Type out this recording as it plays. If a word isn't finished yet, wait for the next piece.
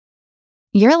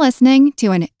You're listening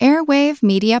to an Airwave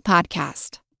Media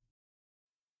Podcast.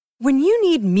 When you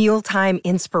need mealtime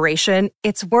inspiration,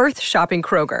 it's worth shopping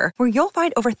Kroger, where you'll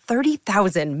find over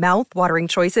 30,000 mouth-watering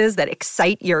choices that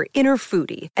excite your inner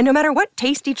foodie. And no matter what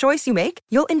tasty choice you make,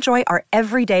 you'll enjoy our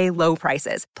everyday low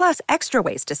prices, plus extra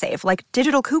ways to save, like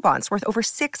digital coupons worth over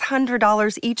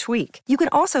 $600 each week. You can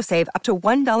also save up to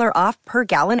 $1 off per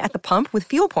gallon at the pump with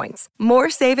fuel points.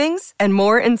 More savings and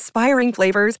more inspiring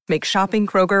flavors make shopping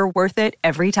Kroger worth it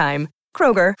every time.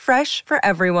 Kroger, fresh for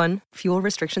everyone. Fuel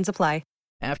restrictions apply.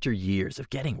 After years of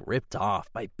getting ripped off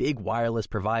by big wireless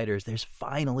providers, there's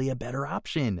finally a better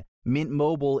option. Mint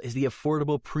Mobile is the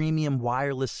affordable premium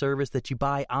wireless service that you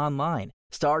buy online,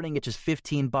 starting at just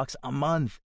 $15 a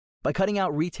month. By cutting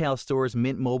out retail stores,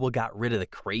 Mint Mobile got rid of the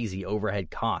crazy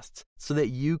overhead costs so that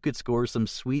you could score some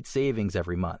sweet savings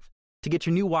every month. To get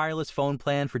your new wireless phone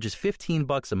plan for just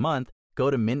 $15 a month, go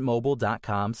to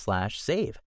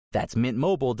mintmobile.com/save. That's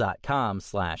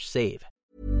mintmobile.com/save.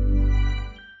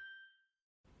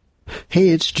 Hey,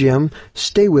 it's Jim.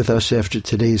 Stay with us after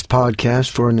today's podcast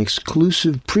for an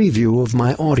exclusive preview of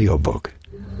my audiobook.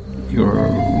 You're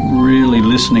really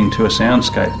listening to a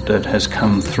soundscape that has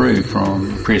come through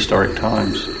from prehistoric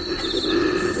times.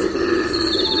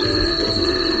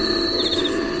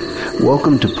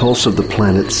 Welcome to Pulse of the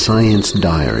Planet Science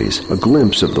Diaries, a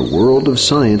glimpse of the world of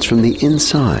science from the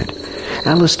inside.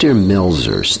 Alastair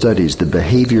Melzer studies the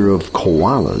behavior of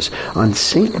koalas on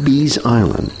St. Bees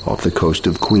Island off the coast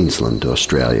of Queensland,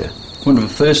 Australia. One of the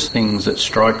first things that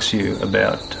strikes you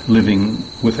about living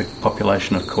with a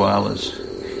population of koalas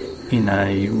in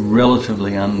a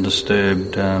relatively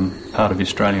undisturbed part of the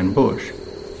Australian bush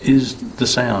is the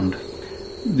sound.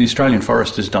 The Australian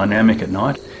forest is dynamic at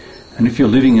night, and if you're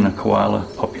living in a koala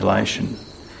population,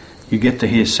 you get to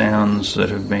hear sounds that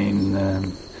have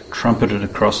been trumpeted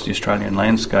across the Australian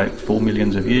landscape for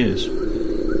millions of years.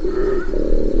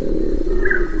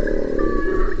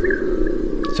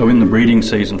 So in the breeding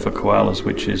season for koalas,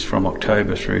 which is from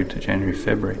October through to January,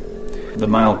 February, the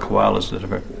male koalas that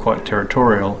are quite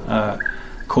territorial are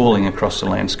calling across the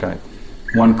landscape.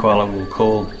 One koala will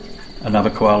call, another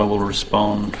koala will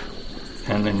respond,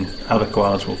 and then other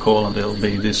koalas will call, and there'll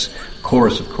be this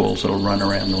chorus of calls that'll run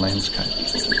around the landscape.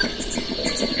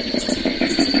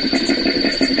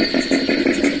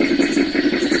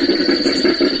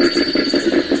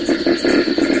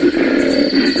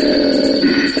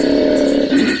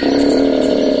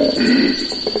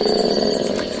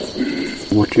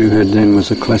 What you heard then was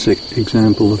a classic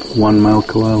example of one male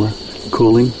koala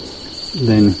calling,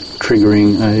 then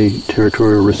triggering a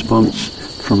territorial response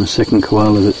from a second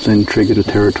koala that then triggered a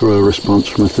territorial response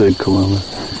from a third koala.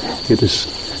 Get this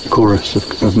chorus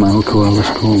of male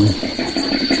koalas calling.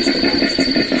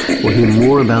 We'll hear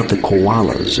more about the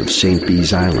koalas of St.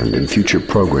 Bees Island in future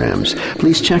programs.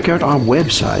 Please check out our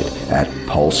website at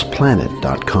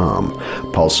pulseplanet.com.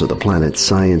 Pulse of the Planet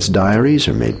Science Diaries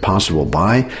are made possible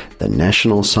by the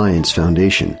National Science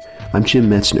Foundation. I'm Jim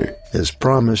Metzner. As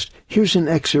promised, here's an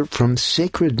excerpt from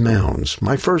Sacred Mounds,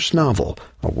 my first novel,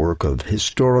 a work of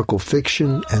historical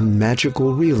fiction and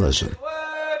magical realism.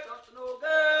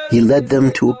 He led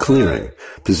them to a clearing,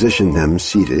 positioned them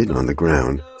seated on the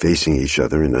ground, facing each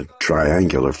other in a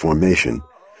triangular formation,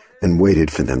 and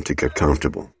waited for them to get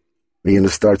comfortable. "Are you going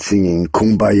to start singing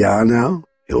Kumbaya now?"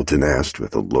 Hilton asked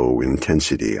with a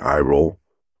low-intensity eye roll.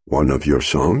 "One of your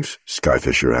songs?"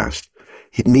 Skyfisher asked.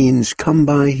 "It means come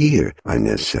by here,"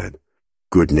 Inez said.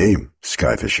 "Good name,"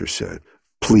 Skyfisher said.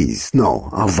 "Please, no,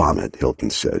 I'll vomit,"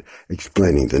 Hilton said,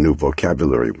 explaining the new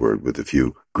vocabulary word with a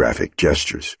few graphic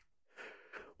gestures.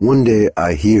 "One day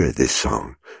I hear this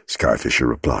song," Skyfisher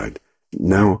replied.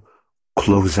 "Now,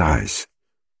 close eyes."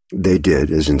 They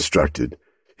did as instructed,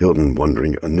 Hilton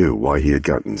wondering anew why he had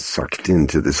gotten sucked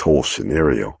into this whole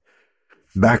scenario.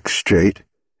 "Back straight,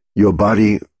 your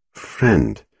body,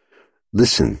 friend.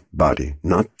 Listen, body,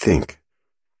 not think."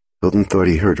 Hilton thought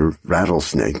he heard a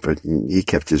rattlesnake, but he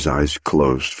kept his eyes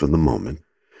closed for the moment.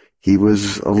 He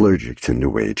was allergic to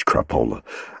New Age crapola.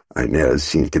 Inez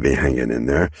seemed to be hanging in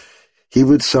there. He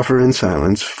would suffer in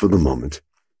silence for the moment.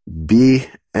 "Be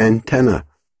antenna,"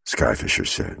 Skyfisher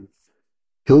said.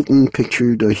 Hilton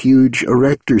pictured a huge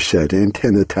erector-set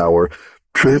antenna tower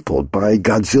trampled by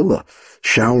Godzilla,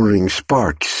 showering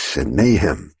sparks and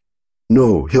mayhem.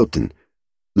 "No, Hilton,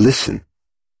 listen."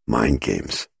 Mind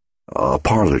games. A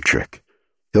parlor trick.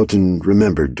 Hilton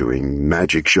remembered doing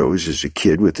magic shows as a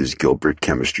kid with his Gilbert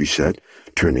chemistry set,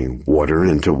 turning water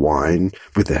into wine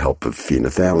with the help of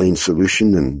phenolphthalein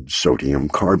solution and sodium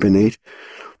carbonate.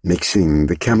 Mixing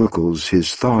the chemicals,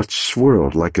 his thoughts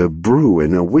swirled like a brew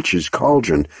in a witch's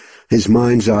cauldron, his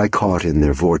mind's eye caught in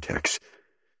their vortex.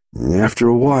 After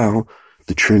a while,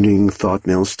 the churning thought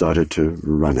mill started to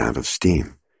run out of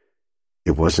steam.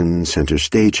 It wasn't center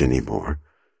stage anymore.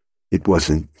 It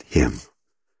wasn't him.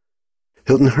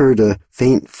 Hilton heard a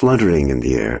faint fluttering in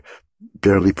the air,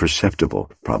 barely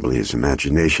perceptible, probably his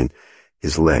imagination.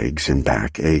 His legs and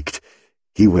back ached.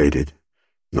 He waited.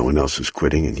 No one else was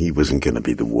quitting, and he wasn't going to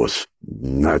be the wuss.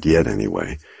 Not yet,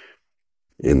 anyway.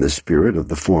 In the spirit of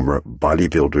the former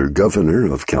bodybuilder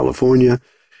governor of California,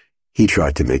 he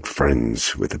tried to make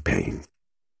friends with the pain.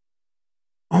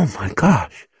 "Oh, my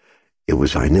gosh." It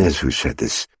was Inez who said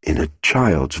this, in a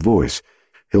child's voice.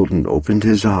 Hilton opened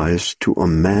his eyes to a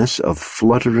mass of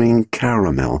fluttering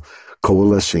caramel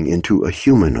coalescing into a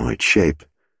humanoid shape.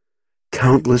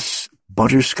 Countless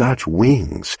butterscotch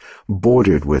wings,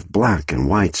 bordered with black and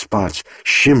white spots,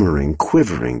 shimmering,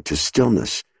 quivering to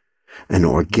stillness. An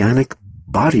organic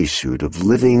bodysuit of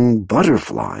living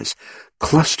butterflies,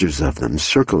 clusters of them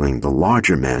circling the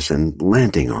larger mass and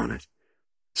landing on it.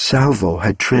 Salvo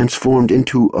had transformed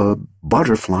into a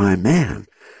butterfly man,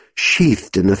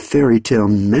 sheathed in a fairy tale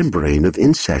membrane of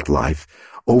insect life,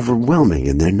 overwhelming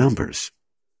in their numbers.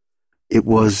 It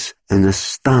was an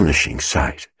astonishing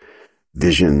sight.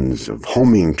 Visions of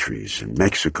homing trees in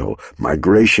Mexico,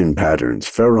 migration patterns,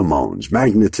 pheromones,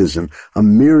 magnetism, a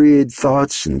myriad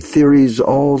thoughts and theories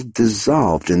all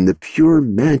dissolved in the pure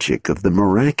magic of the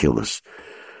miraculous.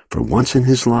 For once in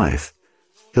his life,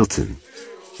 Hilton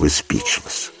was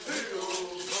speechless.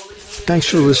 Thanks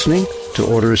for listening. To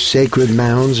order Sacred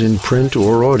Mounds in print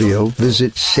or audio,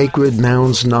 visit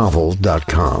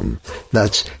sacredmoundsnovel.com.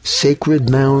 That's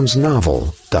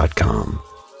sacredmoundsnovel.com.